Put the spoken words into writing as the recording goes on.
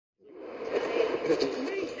Get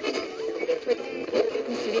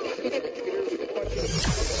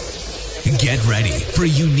ready for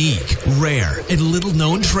unique, rare, and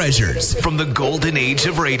little-known treasures from the golden age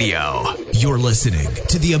of radio. You're listening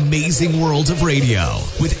to The Amazing World of Radio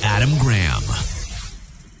with Adam Graham.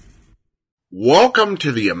 Welcome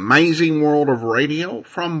to The Amazing World of Radio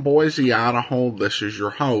from Boise, Idaho. This is your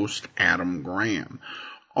host, Adam Graham.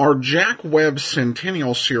 Our Jack Webb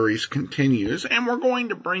Centennial Series continues, and we're going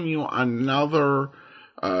to bring you another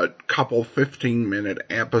couple 15-minute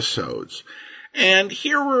episodes. And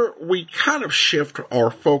here we kind of shift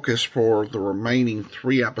our focus for the remaining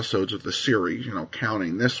 3 episodes of the series,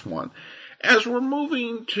 counting this one, as we're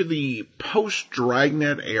moving to the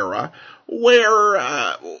post-Dragnet era,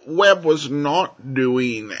 where Webb was not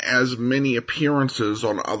doing as many appearances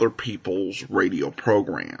on other people's radio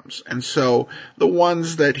programs. And so the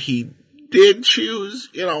ones that he did choose,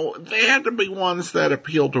 they had to be ones that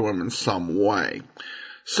appealed to him in some way.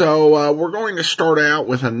 So we're going to start out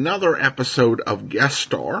with another episode of Guest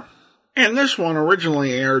Star. And this one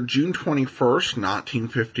originally aired June 21st,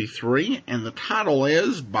 1953, and the title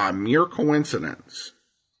is By Mere Coincidence.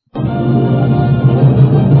 The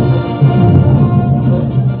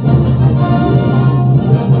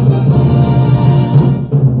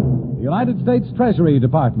United States Treasury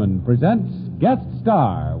Department presents Guest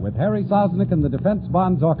Star with Harry Sosnick and the Defense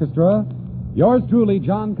Bonds Orchestra, yours truly,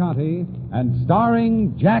 John Conte, and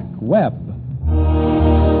starring Jack Webb.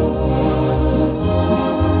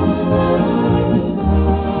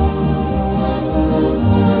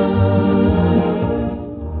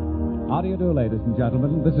 How do you do, ladies and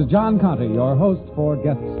gentlemen? This is John Conte, your host for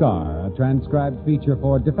Guest Star, a transcribed feature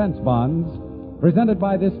for Defense Bonds, presented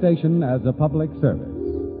by this station as a public service.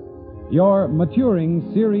 Your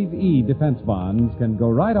maturing Series E defense bonds can go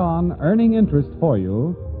right on earning interest for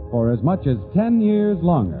you for as much as 10 years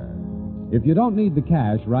longer. If you don't need the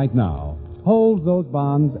cash right now, hold those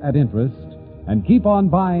bonds at interest and keep on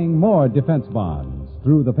buying more defense bonds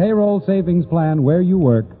through the payroll savings plan where you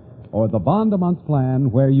work or the bond-a-month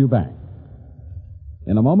plan where you bank.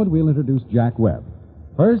 In a moment, we'll introduce Jack Webb.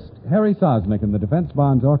 First, Harry Sosnick and the Defense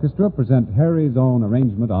Bonds Orchestra present Harry's own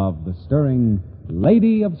arrangement of the stirring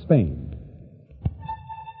Lady of Spain.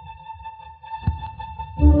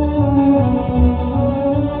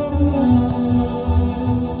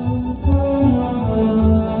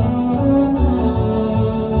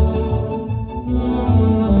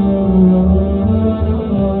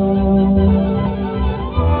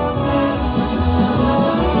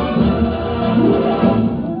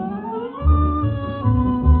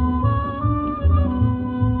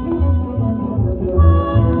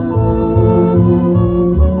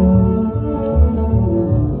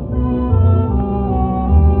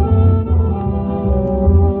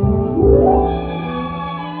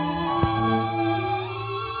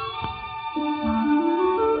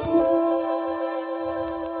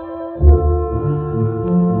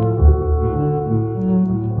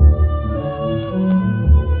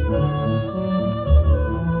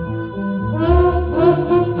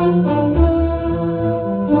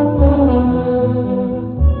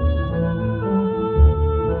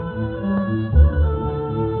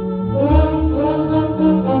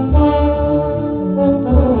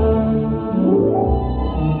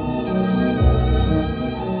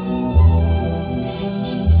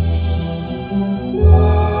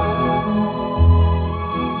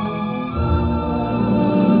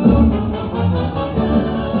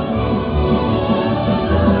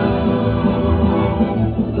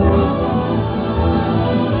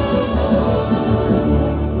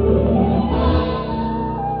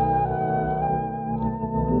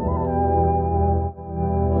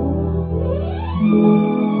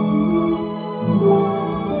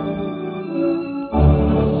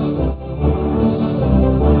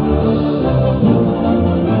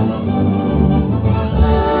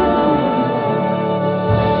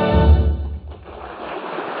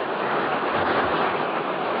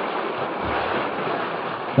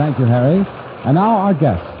 Thank you, Harry. And now our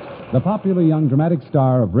guest, the popular young dramatic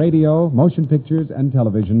star of radio, motion pictures, and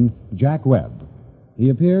television, Jack Webb. He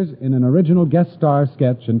appears in an original guest star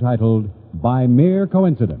sketch entitled By Mere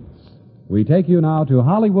Coincidence. We take you now to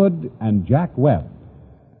Hollywood and Jack Webb.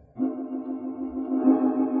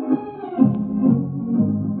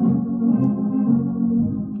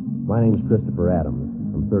 My name's Christopher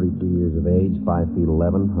Adams. I'm 32 years of age, 5 feet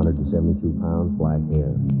 11, 172 pounds, black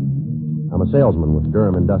hair. I'm a salesman with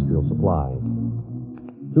Durham Industrial Supply.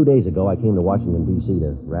 2 days ago, I came to Washington, D.C.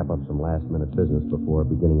 to wrap up some last-minute business before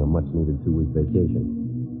beginning a much-needed 2-week vacation.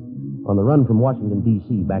 On the run from Washington,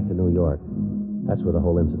 D.C. back to New York, that's where the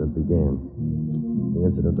whole incident began. The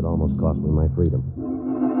incident that almost cost me my freedom.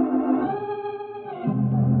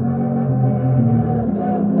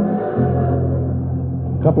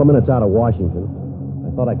 A couple of minutes out of Washington, I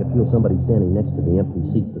thought I could feel somebody standing next to the empty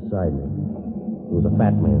seat beside me. It was a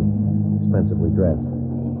fat man, expensively dressed.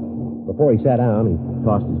 Before he sat down, he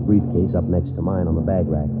tossed his briefcase up next to mine on the bag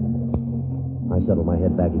rack. I settled my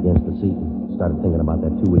head back against the seat and started thinking about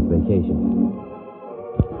that 2-week vacation.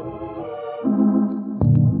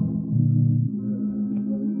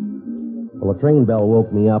 Well, a train bell woke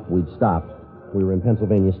me up. We'd stopped. We were in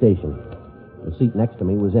Pennsylvania Station. The seat next to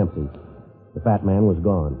me was empty. The fat man was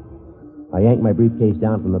gone. I yanked my briefcase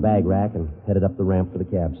down from the bag rack and headed up the ramp to the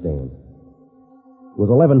cab stand. It was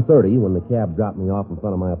 11:30 when the cab dropped me off in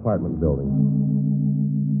front of my apartment building.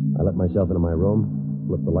 I let myself into my room,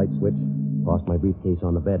 flipped the light switch, tossed my briefcase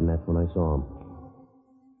on the bed, and that's when I saw him.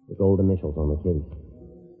 The gold initials on the case.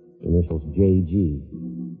 Initials J.G.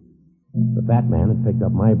 The fat man had picked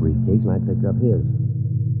up my briefcase, and I picked up his.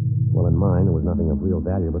 Well, in mine, there was nothing of real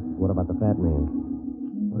value, but what about the fat man?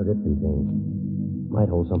 What did it contain?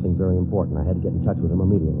 Might hold something very important. I had to get in touch with him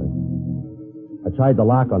immediately. I tried the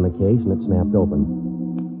lock on the case, and it snapped open.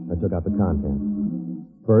 I took out the contents.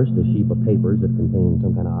 First, a sheaf of papers that contained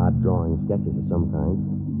some kind of odd drawing, sketches of some kind.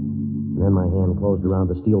 And then my hand closed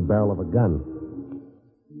around the steel barrel of a gun.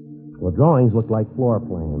 Well, the drawings looked like floor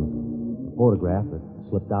plans. The photograph that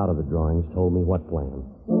slipped out of the drawings told me what plan.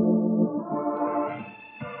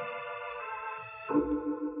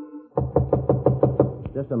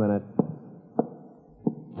 Just a minute.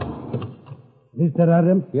 Mr.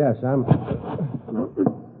 Adams? Yes, I'm...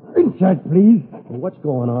 Inside, please. What's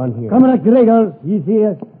going on here? Comrade Gregor, he's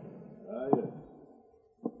here. Yes.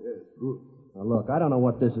 Yes, good. Now, look, I don't know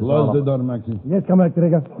what this is all Close the about. door, Maxie. Yes, Comrade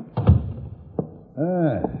Gregor.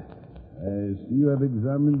 I see you have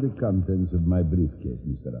examined the contents of my briefcase,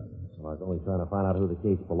 Mr. Adams. Well, I was only trying to find out who the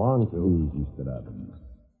case belonged to. Please, Mr. Adams.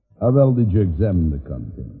 How well did you examine the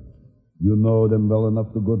contents? You know them well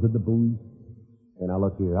enough to go to the police? Hey, now,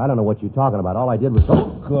 look here. I don't know what you're talking about. All I did was...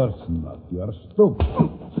 Of course not. You are stupid.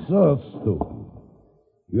 So stupid.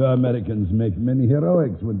 You Americans make many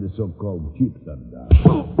heroics when the so-called chips are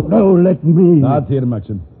down. No, let me. Not here,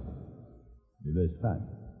 Maxim. It is time.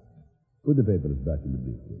 Put the papers back in the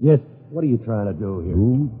briefcase. Yes. What are you trying to do here?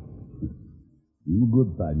 Who? In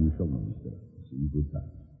good time, you shall know, Mr. Adams. In good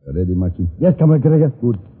time. Ready, Maxim? Yes, Comrade Gregor.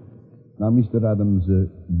 Good. Now, Mr. Adams,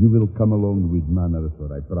 you will come along with Manor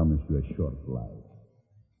for, I promise you, a short ride.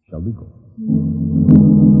 Shall we go?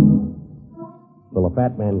 Well, the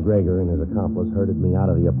fat man Gregor and his accomplice herded me out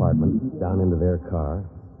of the apartment, down into their car.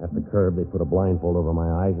 At the curb, they put a blindfold over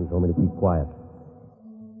my eyes and told me to keep quiet.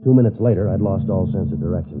 2 minutes later, I'd lost all sense of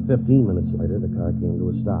direction. 15 minutes later, the car came to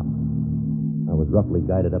a stop. I was roughly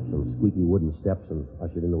guided up some squeaky wooden steps and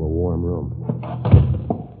ushered into a warm room.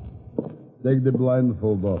 Take the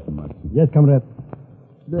blindfold off, Maxim. Yes, Comrade.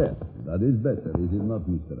 There. That is better, is it not,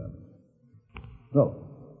 Mr. Adams? So,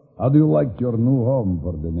 how do you like your new home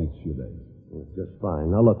for the next few days? It's just fine.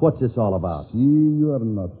 Now, look, what's this all about? See, you are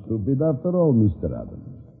not stupid after all, Mr. Adams.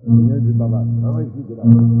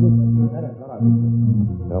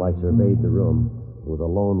 Well, I surveyed the room. There was a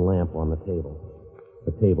lone lamp on the table.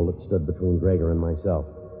 The table that stood between Gregor and myself.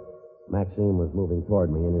 Maxime was moving toward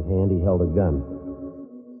me. In his hand, he held a gun.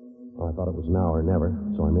 Well, I thought it was now or never,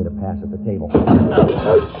 so I made a pass at the table.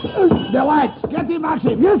 The lights! Get him,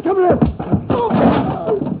 Maxim! Yes, Comrade!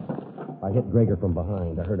 I hit Gregor from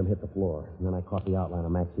behind. I heard him hit the floor. And then I caught the outline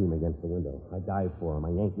of Maxime against the window. I dived for him. I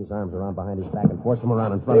yanked his arms around behind his back and forced him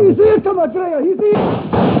around in front of me. He's here, Comrade Gregor! He's here!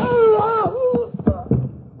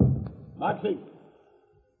 Maxim!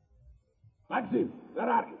 Maxim, where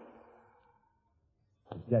are you?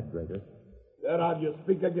 He's dead, Gregor. Where are you?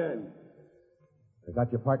 Speak again. I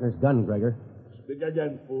got your partner's gun, Gregor. Speak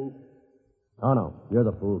again, fool. Oh, no. You're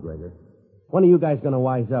the fool, Gregor. When are you guys going to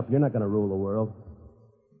wise up? You're not going to rule the world.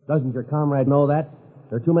 Doesn't your comrade know that?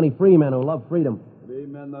 There are too many free men who love freedom. Free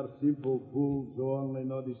men are simple fools who only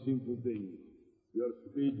know the simple things. Your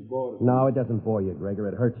speech bores me. No, it doesn't bore you, Gregor.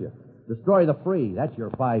 It hurts you. Destroy the free. That's your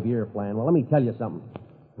 5-year plan. Well, let me tell you something.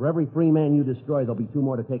 For every free man you destroy, there'll be 2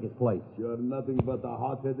 more to take his place. You're nothing but a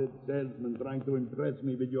hot-headed salesman trying to impress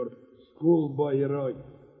me with your schoolboy heroics.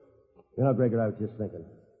 You know, Gregor, I was just thinking.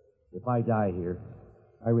 If I die here,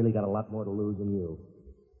 I really got a lot more to lose than you.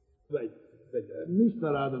 Wait,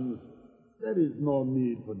 Mr. Adams, there is no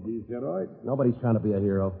need for these heroics. Nobody's trying to be a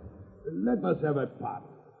hero. Let us have a party.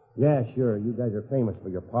 Yeah, sure. You guys are famous for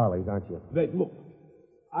your parleys, aren't you? Wait, look.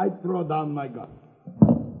 I throw down my gun.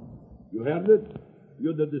 You heard it?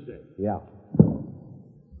 You did the same. Yeah.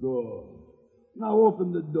 Good. Now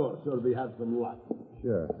open the door so we have some luck.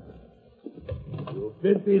 Sure. You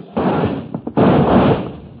filthy swine!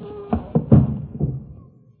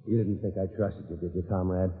 You didn't think I trusted you, did you,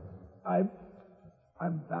 comrade? I'm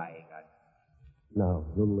dying. No,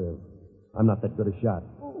 you'll live. I'm not that good a shot.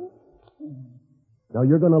 No,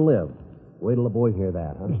 you're going to live. Wait till the boys hear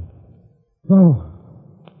that, huh? Oh.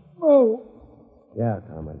 Oh. Yeah,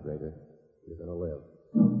 Comrade Gregor. You're going to live.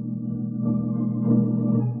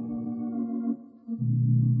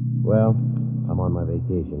 Well, I'm on my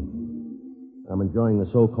vacation. I'm enjoying the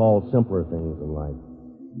so-called simpler things in life.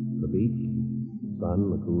 The beach, the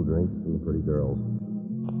sun, the cool drinks, and the pretty girls.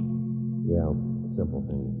 Yeah, simple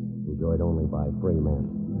things. Enjoyed only by free men.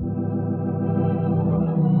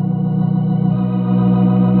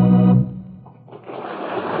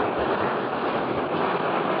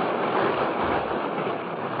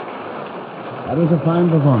 That was a fine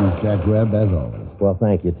performance, Jack Webb, as always. Well,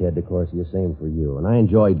 thank you, Ted DeCorsia. Same for you. And I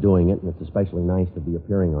enjoyed doing it, and it's especially nice to be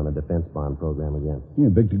appearing on a defense bond program again. You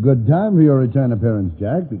picked a good time for your return appearance,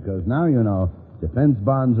 Jack, because now you know defense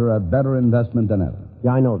bonds are a better investment than ever.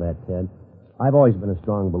 Yeah, I know that, Ted. I've always been a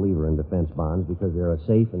strong believer in defense bonds because they're a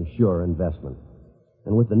safe and sure investment.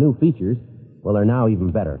 And with the new features, well, they're now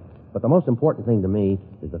even better. But the most important thing to me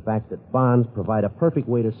is the fact that bonds provide a perfect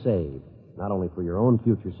way to save, not only for your own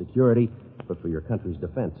future security, but for your country's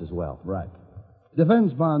defense as well. Right.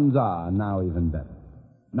 Defense bonds are now even better.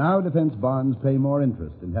 Now defense bonds pay more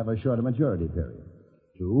interest and have a shorter maturity period.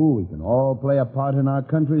 Two, we can all play a part in our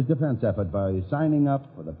country's defense effort by signing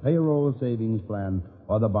up for the payroll savings plan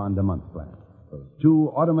or the bond-a-month plan. Those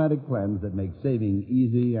two automatic plans that make saving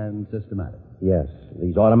easy and systematic. Yes,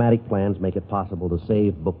 these automatic plans make it possible to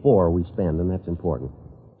save before we spend, and that's important.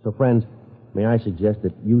 So, friends, may I suggest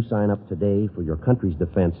that you sign up today for your country's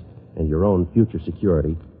defense and your own future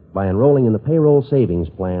security by enrolling in the payroll savings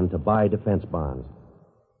plan to buy defense bonds.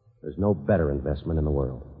 There's no better investment in the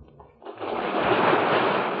world.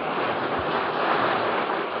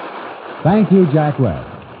 Thank you, Jack Webb.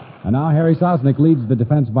 And now Harry Sosnick leads the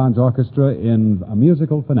Defense Bonds Orchestra in a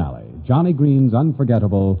musical finale, Johnny Green's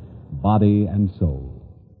unforgettable Body and Soul.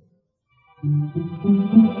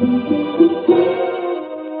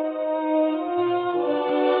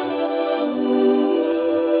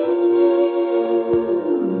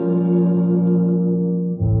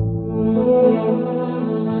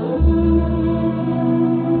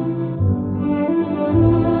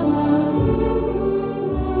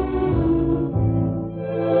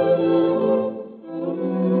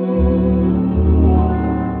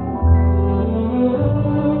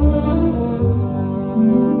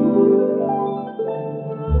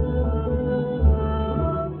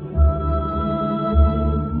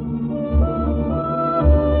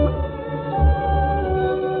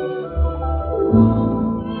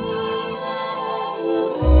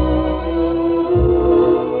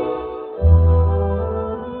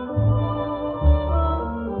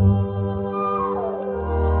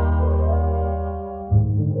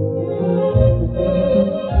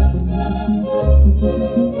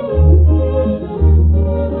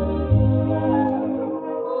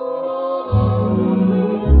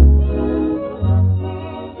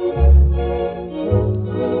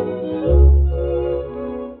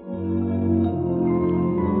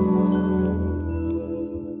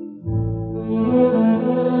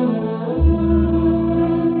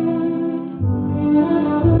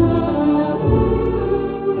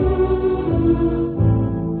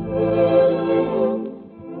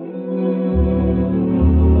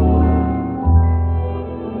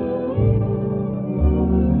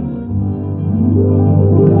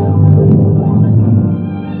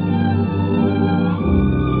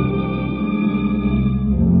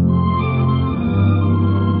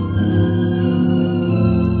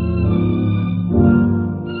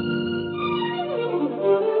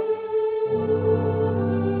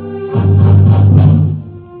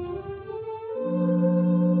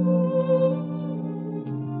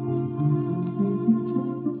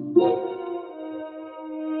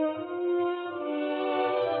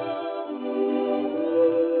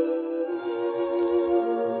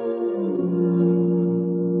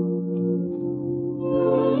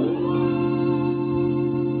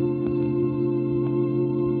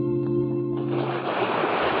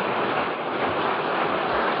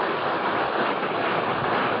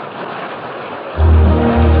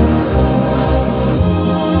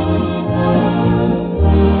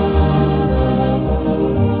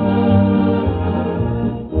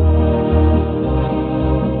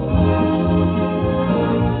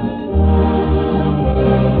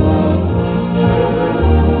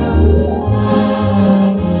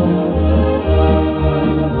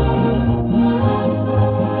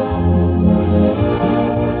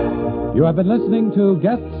 have been listening to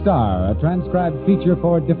Guest Star, a transcribed feature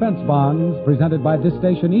for defense bonds presented by this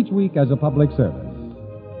station each week as a public service.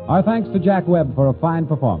 Our thanks to Jack Webb for a fine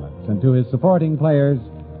performance and to his supporting players,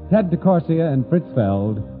 Ted DeCorsia and Fritz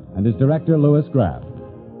Feld, and his director, Louis Graff.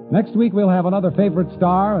 Next week, we'll have another favorite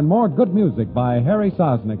star and more good music by Harry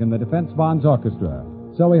Sosnick and the Defense Bonds Orchestra.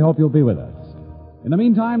 So we hope you'll be with us. In the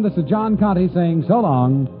meantime, this is John Conte saying so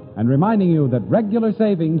long and reminding you that regular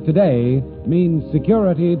saving today means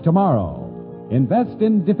security tomorrow. Invest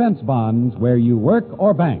in defense bonds where you work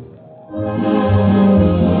or bank.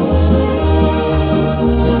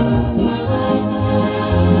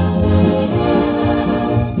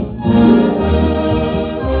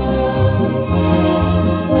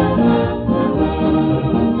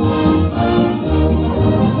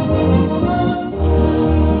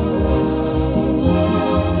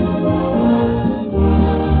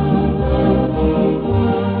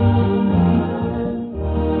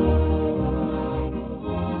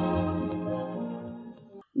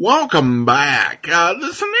 Welcome back.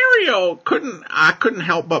 The scenario I couldn't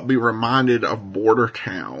help but be reminded of Border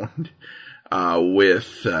Town,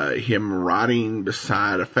 with him riding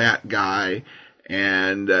beside a fat guy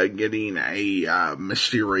and getting a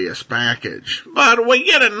mysterious package. But we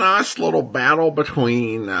get a nice little battle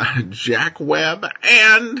between Jack Webb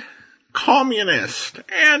and Communist,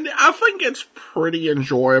 and I think it's pretty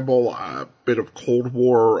enjoyable, bit of Cold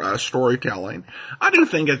War storytelling. I do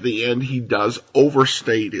think at the end he does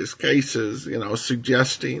overstate his cases,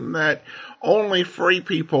 suggesting that only free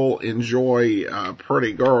people enjoy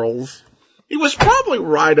pretty girls. He was probably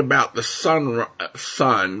right about the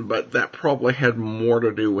sun, but that probably had more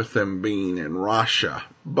to do with them being in Russia.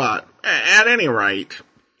 But at any rate,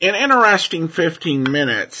 an interesting 15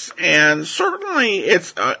 minutes, and certainly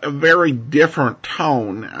it's a very different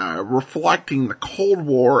tone, reflecting the Cold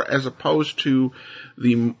War as opposed to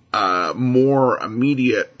the more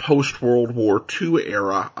immediate post-World War II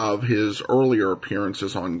era of his earlier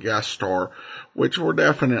appearances on Guest Star, which were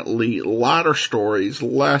definitely lighter stories,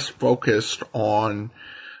 less focused on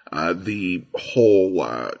the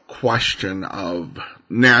whole question of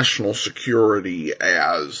national security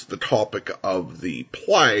as the topic of the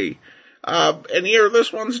play. And here,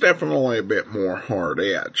 this one's definitely a bit more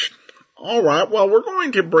hard-edged. All right, well, we're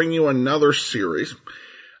going to bring you another series.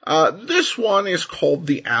 This one is called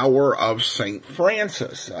The Hour of St.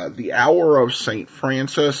 Francis. The Hour of St.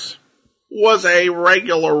 Francis was a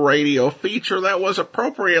regular radio feature that was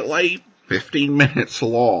appropriately 15 minutes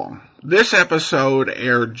long. This episode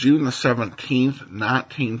aired June the 17th,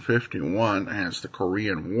 1951, as the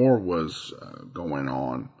Korean War was going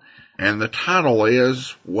on. And the title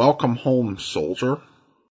is Welcome Home, Soldier.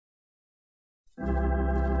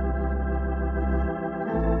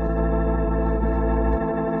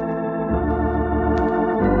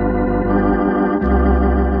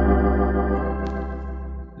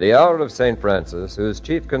 The Hour of St. Francis, whose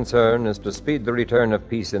chief concern is to speed the return of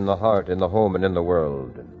peace in the heart, in the home, and in the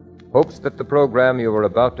world, hopes that the program you are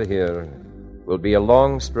about to hear will be a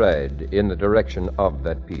long stride in the direction of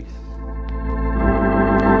that peace.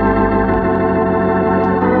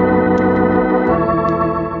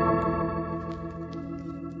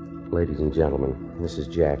 Ladies and gentlemen, this is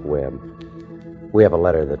Jack Webb. We have a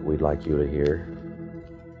letter that we'd like you to hear.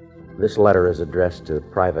 This letter is addressed to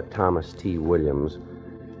Private Thomas T. Williams,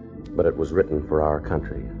 but it was written for our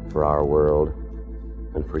country, for our world,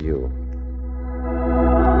 and for you.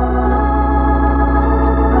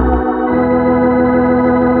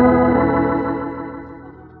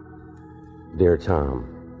 Dear Tom,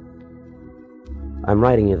 I'm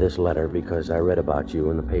writing you this letter because I read about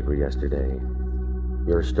you in the paper yesterday.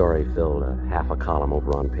 Your story filled half a column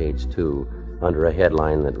over on page 2 under a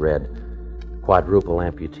headline that read, Quadruple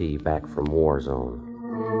Amputee Back from War Zone.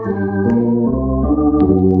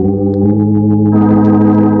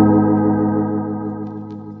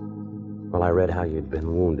 Well, I read how you'd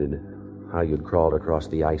been wounded, how you'd crawled across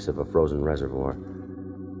the ice of a frozen reservoir,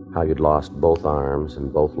 how you'd lost both arms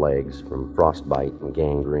and both legs from frostbite and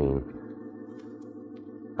gangrene.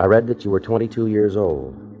 I read that you were 22 years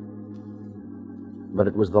old, but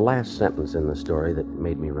it was the last sentence in the story that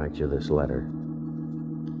made me write you this letter.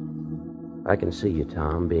 I can see you,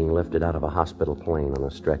 Tom, being lifted out of a hospital plane on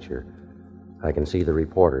a stretcher. I can see the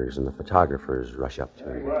reporters and the photographers rush up to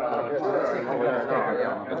you.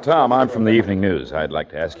 Tom, I'm from the Evening News. I'd like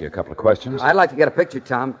to ask you a couple of questions. I'd like to get a picture,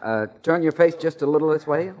 Tom. Turn your face just a little this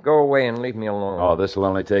way. Go away and leave me alone. Oh, this will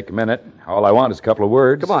only take a minute. All I want is a couple of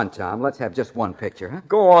words. Come on, Tom. Let's have just one picture, huh?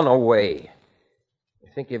 Go on away. You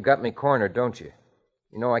think you've got me cornered, don't you?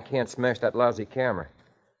 You know I can't smash that lousy camera.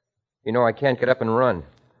 You know I can't get up and run.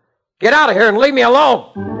 Get out of here and leave me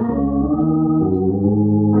alone!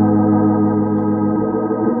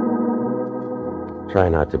 Try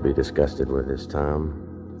not to be disgusted with this,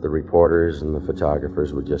 Tom. The reporters and the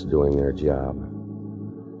photographers were just doing their job.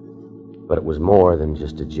 But it was more than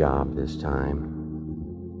just a job this time.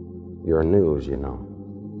 You're news, you know.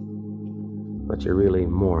 But you're really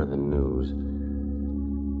more than news.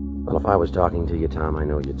 Well, if I was talking to you, Tom, I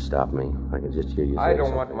know you'd stop me. I could just hear you say I don't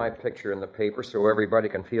something. want my picture in the paper so everybody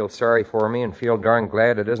can feel sorry for me and feel darn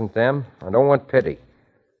glad it isn't them. I don't want pity.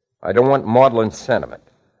 I don't want maudlin sentiment.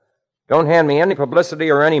 Don't hand me any publicity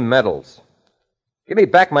or any medals. Give me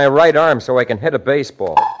back my right arm so I can hit a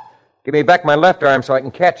baseball. Give me back my left arm so I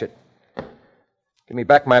can catch it. Give me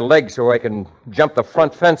back my leg so I can jump the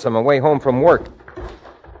front fence on my way home from work.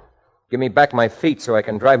 Give me back my feet so I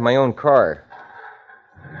can drive my own car.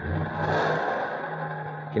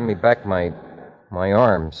 Give me back my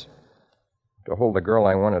arms to hold the girl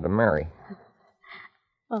I wanted to marry.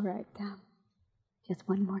 All right, Tom. Just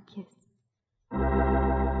one more kiss.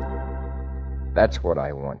 That's what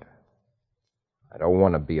I want. I don't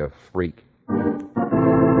want to be a freak.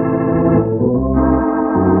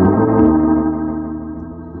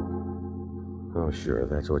 Oh, sure,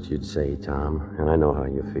 that's what you'd say, Tom. And I know how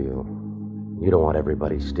you feel. You don't want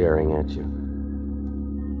everybody staring at you.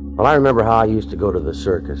 Well, I remember how I used to go to the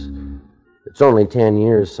circus. It's only 10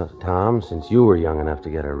 years, Tom, since you were young enough to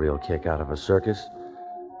get a real kick out of a circus,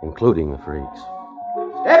 including the freaks.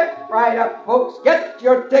 Step right up, folks. Get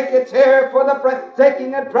your tickets here for the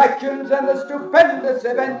breathtaking attractions and the stupendous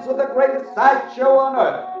events of the greatest sideshow on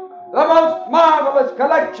earth. The most marvelous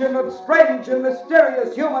collection of strange and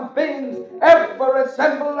mysterious human beings ever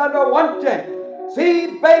assembled under one tent.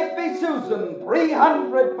 See Baby Susan,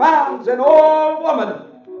 300 pounds, an all woman.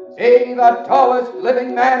 See the tallest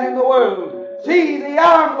living man in the world. See the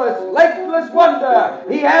armless, legless wonder.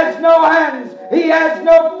 He has no hands. He has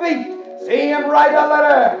no feet. See him write a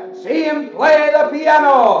letter. See him play the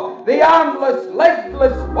piano. The armless,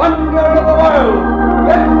 legless wonder of the world.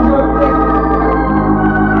 Get your ticket.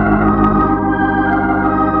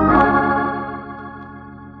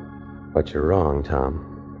 But you're wrong,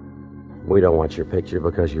 Tom. We don't want your picture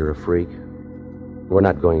because you're a freak. We're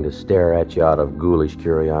not going to stare at you out of ghoulish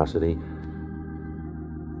curiosity.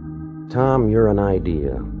 Tom, you're an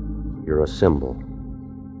idea. You're a symbol.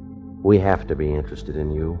 We have to be interested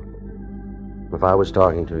in you. If I was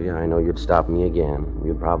talking to you, I know you'd stop me again.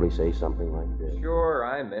 You'd probably say something like this. Sure,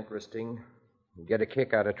 I'm interesting. You get a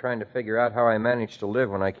kick out of trying to figure out how I manage to live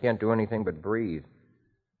when I can't do anything but breathe.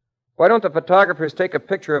 Why don't the photographers take a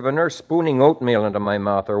picture of a nurse spooning oatmeal into my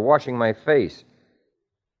mouth or washing my face?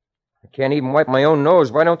 I can't even wipe my own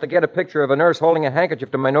nose. Why don't they get a picture of a nurse holding a handkerchief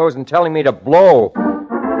to my nose and telling me to blow?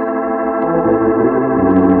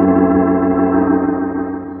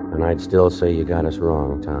 And I'd still say you got us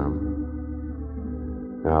wrong, Tom.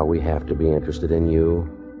 Now, we have to be interested in you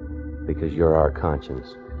because you're our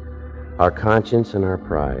conscience. Our conscience and our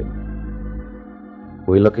pride.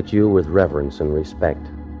 We look at you with reverence and respect.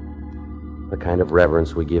 The kind of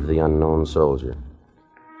reverence we give the unknown soldier.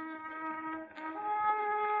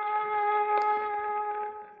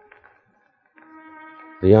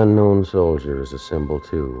 The unknown soldier is a symbol,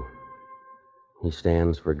 too. He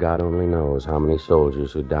stands for God only knows how many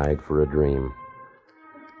soldiers who died for a dream.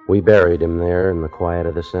 We buried him there in the quiet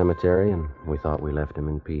of the cemetery, and we thought we left him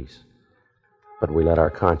in peace. But we let our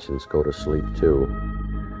conscience go to sleep, too.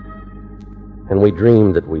 And we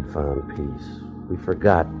dreamed that we'd found peace. We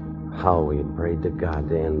forgot how we had prayed to God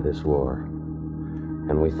to end this war.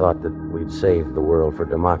 And we thought that we'd saved the world for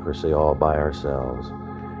democracy all by ourselves.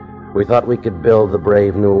 We thought we could build the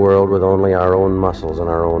brave new world with only our own muscles and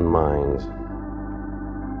our own minds.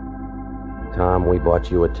 Tom, we bought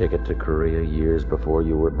you a ticket to Korea years before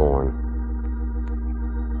you were born.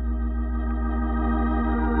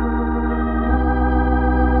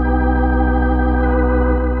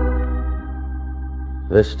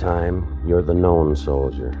 This time, you're the known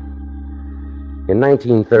soldier. In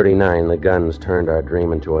 1939, the guns turned our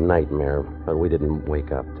dream into a nightmare, but we didn't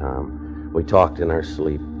wake up, Tom. We talked in our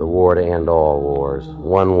sleep, the war to end all wars,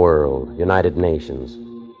 one world, United Nations.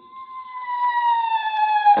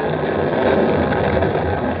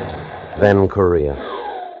 Then Korea.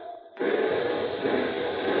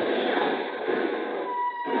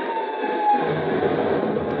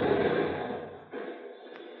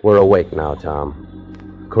 We're awake now,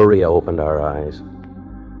 Tom. Korea opened our eyes.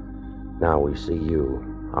 Now we see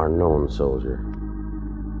you, our known soldier.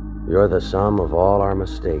 You're the sum of all our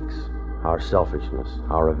mistakes, our selfishness,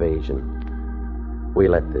 our evasion. We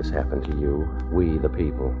let this happen to you, we the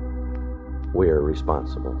people. We're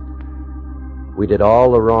responsible. We did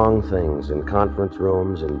all the wrong things in conference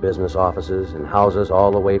rooms, in business offices, in houses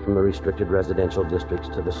all the way from the restricted residential districts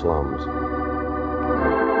to the slums.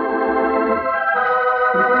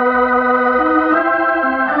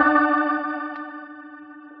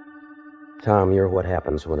 Tom, you're what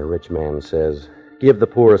happens when a rich man says, give the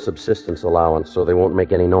poor a subsistence allowance so they won't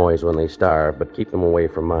make any noise when they starve, but keep them away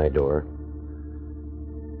from my door.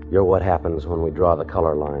 You're what happens when we draw the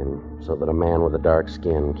color line so that a man with a dark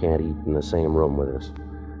skin can't eat in the same room with us,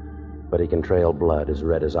 but he can trail blood as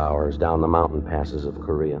red as ours down the mountain passes of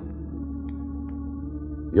Korea.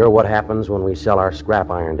 You're what happens when we sell our scrap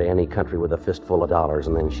iron to any country with a fistful of dollars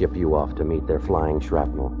and then ship you off to meet their flying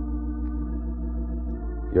shrapnel.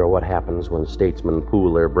 You're what happens when statesmen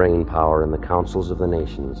pool their brain power in the councils of the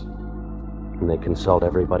nations and they consult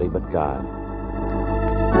everybody but God.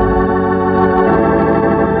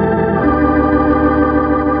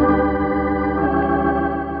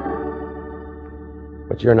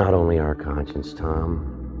 But you're not only our conscience,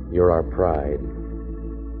 Tom. You're our pride.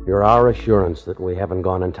 You're our assurance that we haven't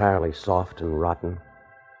gone entirely soft and rotten.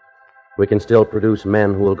 We can still produce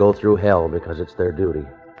men who will go through hell because it's their duty.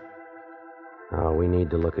 Now, we need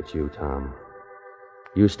to look at you, Tom.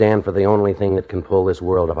 You stand for the only thing that can pull this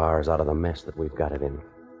world of ours out of the mess that we've got it in.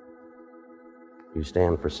 You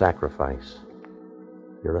stand for sacrifice.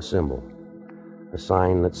 You're a symbol, a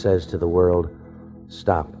sign that says to the world,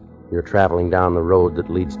 stop. You're traveling down the road that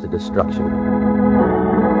leads to destruction.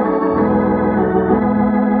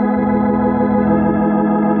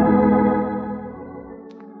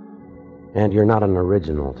 And you're not an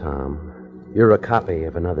original, Tom. You're a copy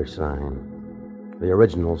of another sign. The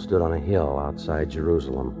original stood on a hill outside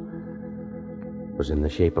Jerusalem. It was in the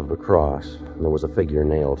shape of a cross, and there was a figure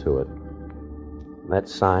nailed to it. That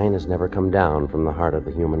sign has never come down from the heart of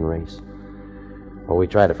the human race. Well, we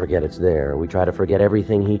try to forget it's there. We try to forget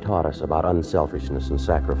everything he taught us about unselfishness and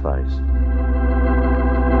sacrifice.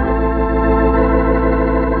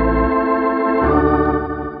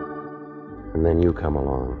 And then you come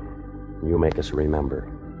along. You make us remember.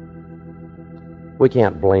 We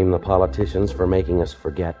can't blame the politicians for making us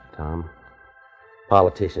forget, Tom.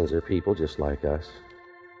 Politicians are people just like us.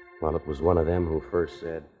 Well, it was one of them who first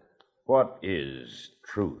said, what is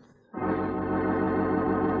truth?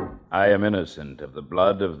 I am innocent of the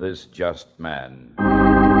blood of this just man.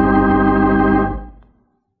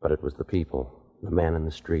 But it was the people, the man in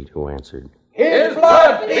the street, who answered, His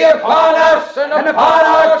blood be upon us and upon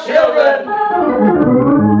our children!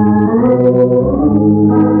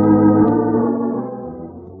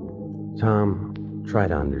 Tom, try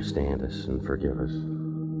to understand us and forgive us.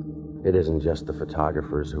 It isn't just the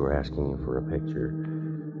photographers who are asking you for a picture.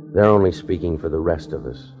 They're only speaking for the rest of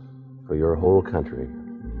us, for your whole country,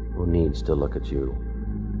 who needs to look at you.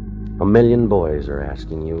 1 million boys are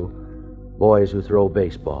asking you, boys who throw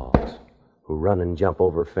baseballs, who run and jump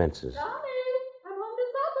over fences. Tommy, I'm home to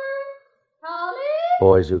supper. Tommy?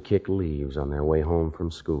 Boys who kick leaves on their way home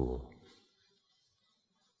from school.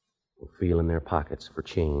 Who feel in their pockets for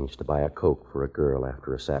change to buy a Coke for a girl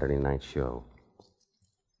after a Saturday night show.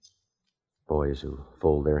 Boys who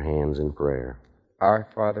fold their hands in prayer. Our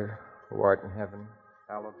Father, who art in heaven,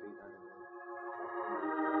 hallowed be thy name.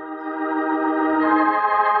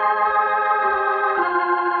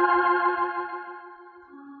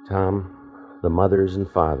 Tom, the mothers and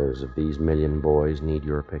fathers of these 1 million boys need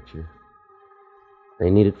your picture. They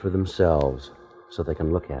need it for themselves so they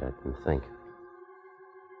can look at it and think.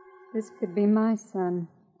 This could be my son.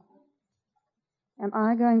 Am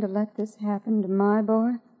I going to let this happen to my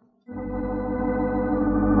boy?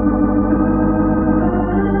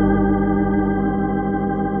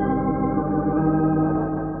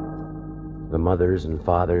 The mothers and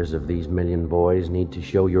fathers of these 1 million boys need to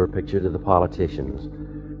show your picture to the politicians,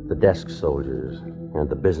 the desk soldiers, and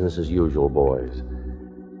the business-as-usual boys.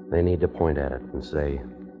 They need to point at it and say,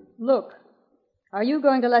 Look, are you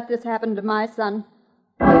going to let this happen to my son?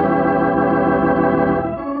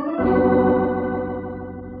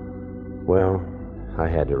 Well, I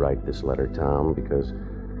had to write this letter, Tom, because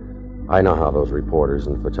I know how those reporters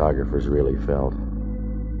and photographers really felt.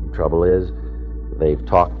 Trouble is, they've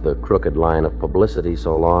talked the crooked line of publicity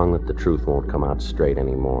so long that the truth won't come out straight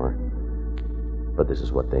anymore. But this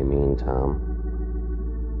is what they mean,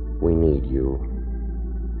 Tom. We need you.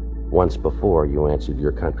 Once before, you answered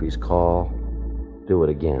your country's call. Do it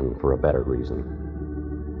again for a better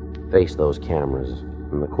reason. Face those cameras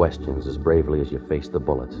and the questions as bravely as you face the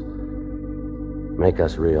bullets. Make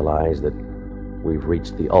us realize that we've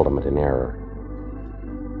reached the ultimate in error.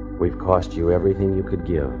 We've cost you everything you could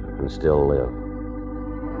give and still live.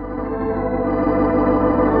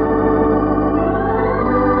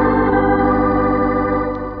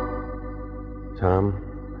 Tom,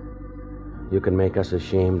 you can make us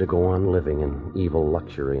ashamed to go on living in evil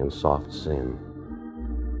luxury and soft sin.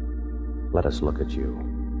 Let us look at you.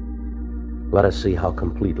 Let us see how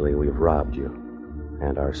completely we've robbed you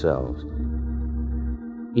and ourselves.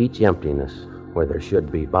 Each emptiness, where there should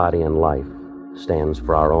be body and life, stands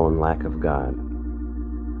for our own lack of God.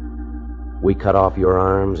 We cut off your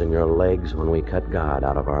arms and your legs when we cut God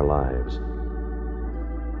out of our lives.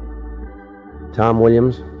 Tom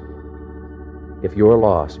Williams, if your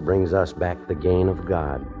loss brings us back the gain of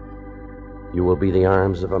God, you will be the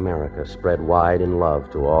arms of America spread wide in love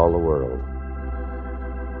to all the world.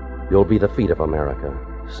 You'll be the feet of America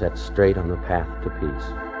set straight on the path to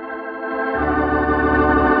peace.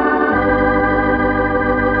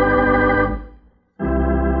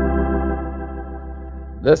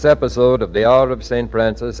 This episode of The Hour of St.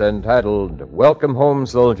 Francis, entitled Welcome Home,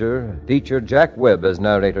 Soldier, featured Jack Webb as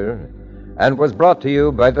narrator and was brought to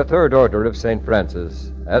you by the Third Order of St.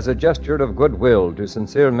 Francis as a gesture of goodwill to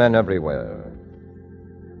sincere men everywhere.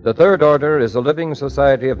 The Third Order is a living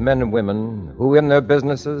society of men and women who, in their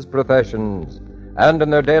businesses, professions, and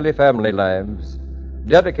in their daily family lives,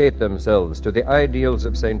 dedicate themselves to the ideals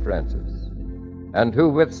of St. Francis, and who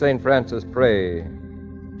with St. Francis pray,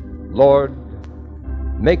 Lord,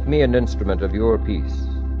 make me an instrument of your peace.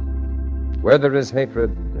 Where there is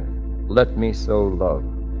hatred, let me sow love.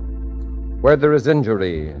 Where there is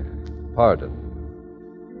injury, pardon.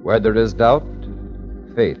 Where there is doubt,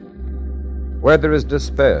 faith. Where there is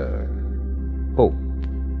despair, hope.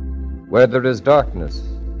 Where there is darkness,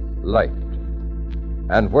 light.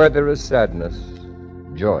 And where there is sadness,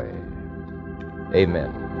 joy.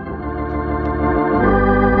 Amen.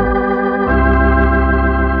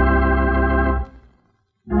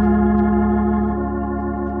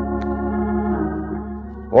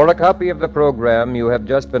 For a copy of the program you have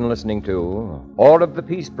just been listening to, or of the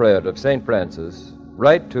Peace Prayer of St. Francis,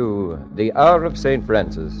 write to The Hour of St.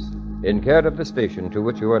 Francis, in care of the station to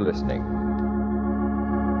which you are listening.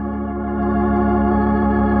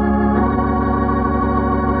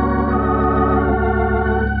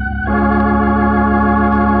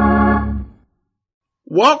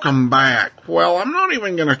 Welcome back. Well, I'm not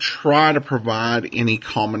even going to try to provide any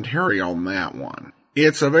commentary on that one.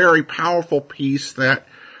 It's a very powerful piece that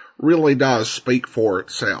really does speak for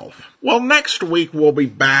itself. Well, next week we'll be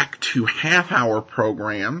back to half-hour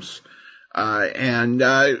programs, and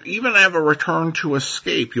even have a return to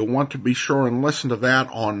Escape. You'll want to be sure and listen to that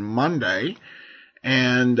on Monday.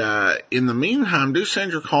 And in the meantime, do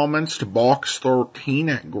send your comments to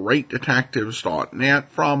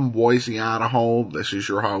box13@greatdetectives.net. From Boise, Idaho, this is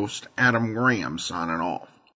your host, Adam Graham, signing off.